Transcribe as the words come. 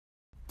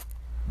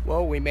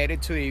Well, we made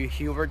it to the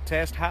Huber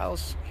test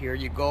house. Here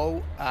you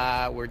go.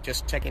 We're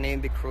just checking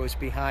in. The crew is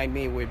behind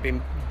me. We've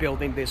been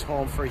building this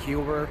home for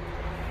Huber,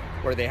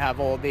 where they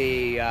have all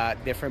the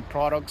different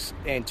products.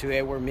 And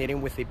today we're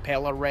meeting with the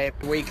Pella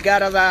rep. We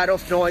got a lot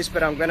of noise,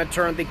 but I'm gonna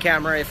turn the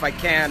camera if I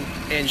can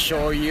and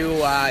show you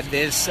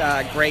this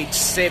great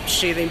zip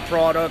sheathing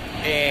product,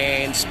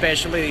 and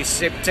especially the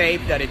zip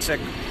tape, that it's a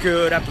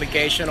good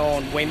application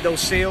on window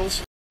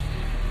sills.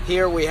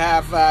 Here we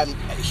have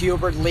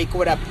Huber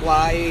liquid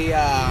apply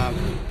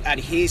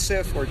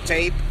adhesive or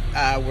tape.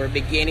 We're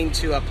beginning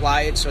to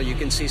apply it so you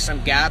can see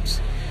some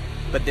gaps,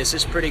 but this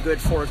is pretty good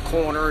for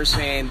corners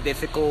and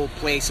difficult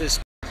places.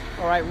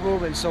 All right,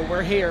 Ruben, so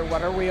we're here.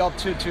 What are we up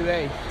to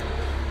today?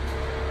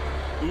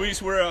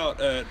 Luis, we're out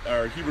at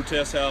our Huber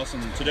test house,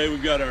 and today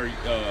we've got our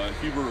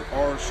Huber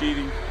R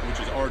sheeting, which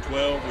is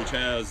R12, which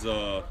has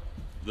the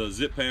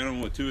zip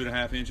panel with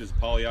 2.5 inches of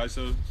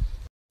polyiso.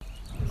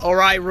 All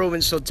right,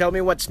 Ruben, so tell me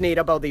what's neat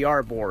about the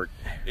R board.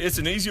 It's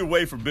an easier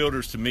way for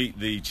builders to meet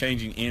the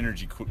changing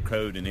energy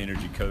code and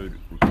energy code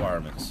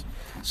requirements.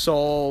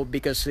 So,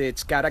 because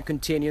it's got a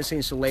continuous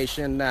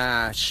insulation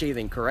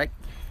sheathing, correct?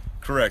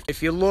 Correct.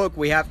 If you look,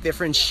 we have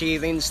different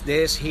sheathings.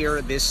 This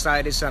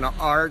side is an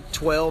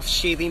R12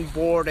 sheathing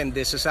board, and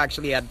this is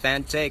actually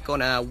Advantech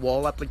on a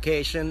wall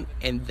application,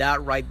 and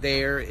that right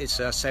there is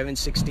a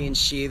 7/16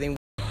 sheathing.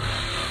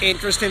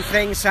 Interesting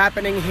things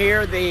happening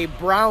here. The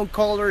brown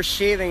color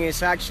sheathing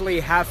is actually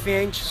 1/2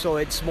 inch, so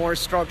it's more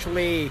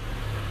structurally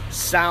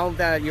sound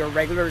than your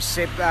regular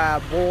zip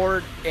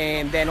board.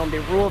 And then on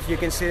the roof, you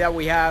can see that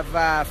we have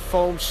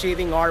foam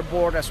sheathing R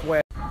board as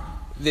well.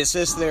 This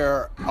is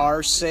their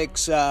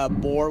R6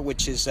 board,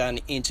 which is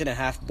an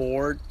 1.5 inch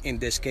board, in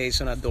this case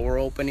on a door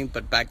opening,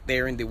 but back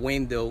there in the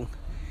window,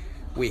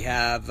 we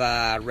have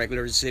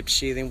regular zip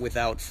sheathing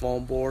without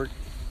foam board.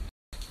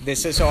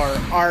 This is our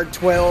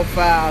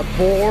R12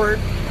 board.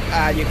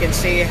 You can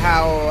see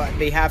how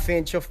the 1/2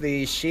 inch of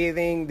the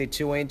sheathing, the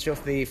 2 inch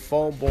of the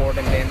foam board,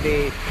 and then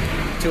the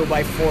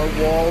 2x4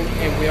 wall.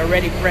 And we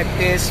already prepped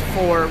this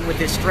with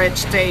the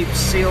stretch tape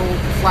sealed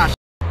flash.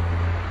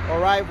 All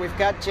right, we've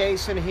got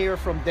Jason here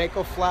from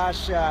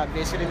Deco-Flash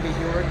visiting the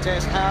Huber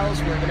test house.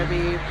 We're going to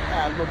be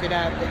looking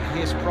at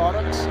his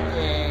products,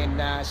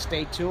 and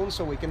stay tuned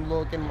so we can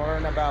look and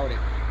learn about it.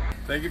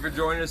 Thank you for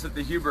joining us at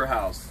the Huber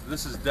house.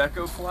 This is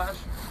Deco-Flash.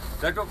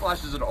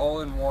 Deco-Flash is an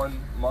all-in-one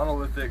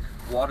monolithic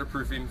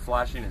waterproofing,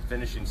 flashing, and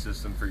finishing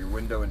system for your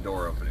window and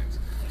door openings.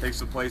 It takes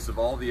the place of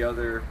all the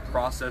other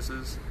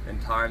processes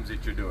and times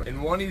that you're doing.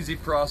 In one easy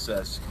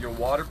process, you'll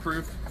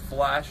waterproof,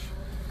 flash,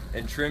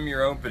 and trim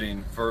your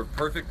opening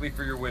perfectly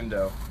for your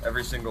window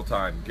every single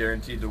time.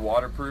 Guaranteed to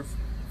waterproof,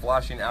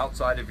 flashing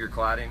outside of your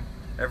cladding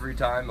every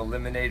time,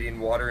 eliminating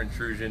water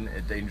intrusion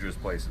at dangerous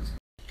places.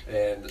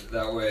 And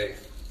that way,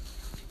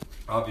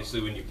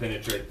 obviously, when you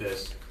penetrate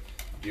this,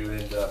 you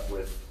end up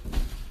with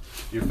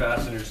your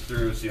fasteners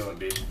through a sealant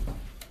bead.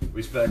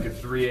 We spec a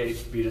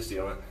 3/8 bead of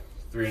sealant,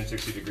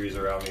 360 degrees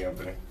around the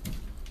opening.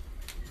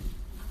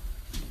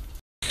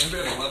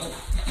 Anybody have a level?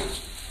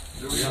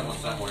 Do we have one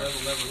somewhere?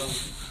 Level.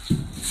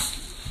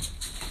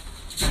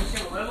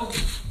 Get a level?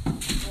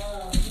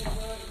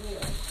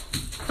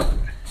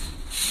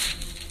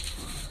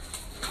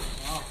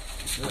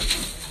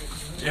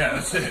 Yeah,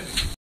 that's it.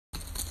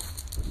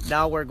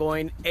 Now we're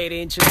going 8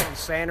 inches in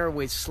center.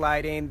 We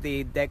slide in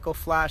the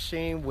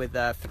Deco-Flashing with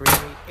a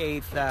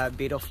 3/8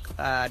 bit of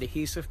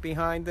adhesive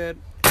behind it.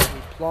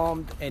 We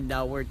plumbed, and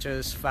now we're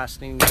just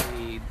fastening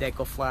the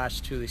Deco-Flash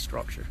to the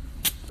structure.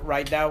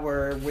 Right now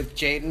we're with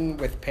Jaden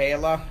with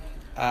Pella,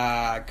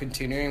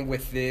 continuing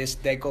with this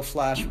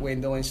Deco-Flash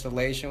window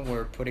installation.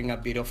 We're putting a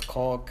bit of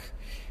caulk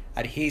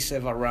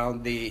adhesive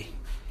around the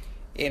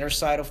inner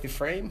side of the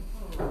frame.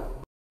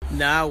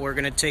 Now we're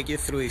going to take you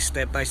through the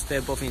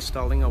step-by-step of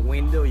installing a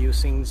window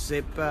using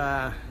zip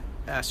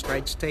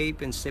stretch tape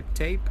and zip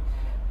tape.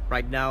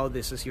 Right now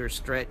this is your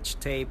stretch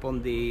tape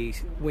on the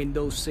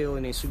window sill.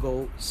 It needs to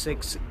go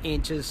 6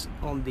 inches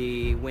on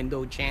the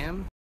window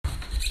jamb.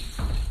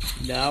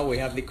 Now we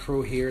have the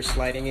crew here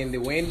sliding in the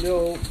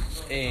window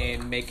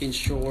and making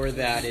sure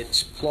that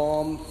it's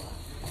plumb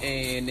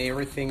and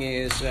everything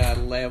is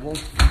level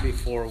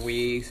before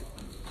we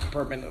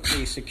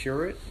permanently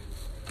secure it.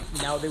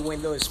 Now the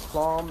window is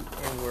plumb,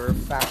 and we're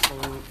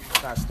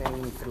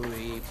fastening through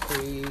the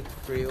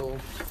pre-drill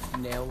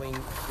nailing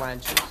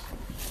flanges,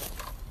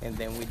 and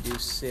then we do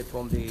zip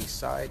on the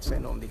sides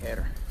and on the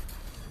header.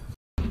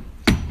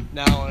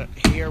 Now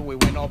here we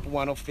went up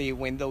one of the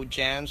window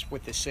jambs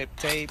with the zip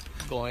tape,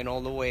 going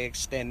all the way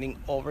extending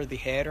over the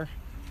header,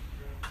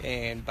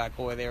 and back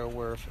over there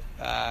we're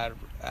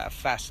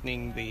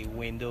fastening the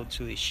window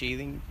to the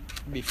sheathing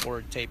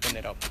before taping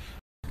it up.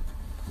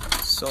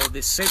 So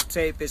the zip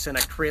tape is an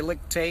acrylic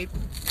tape.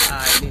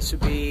 It needs to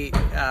be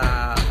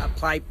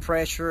applied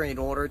pressure in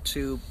order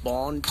to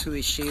bond to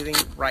the sheathing.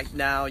 Right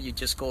now you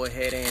just go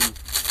ahead and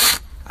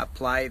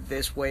apply it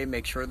this way,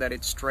 make sure that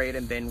it's straight,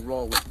 and then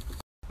roll it.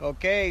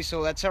 Okay,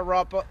 so that's a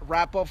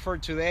wrap up for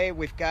today.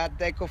 We've got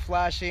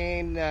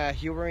Deco-Flashing,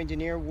 Huber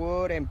Engineer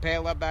Wood, and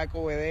Pella back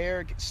over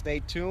there. Stay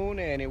tuned,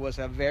 and it was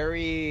a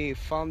very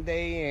fun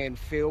day and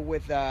filled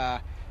with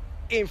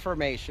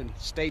information.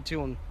 Stay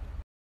tuned.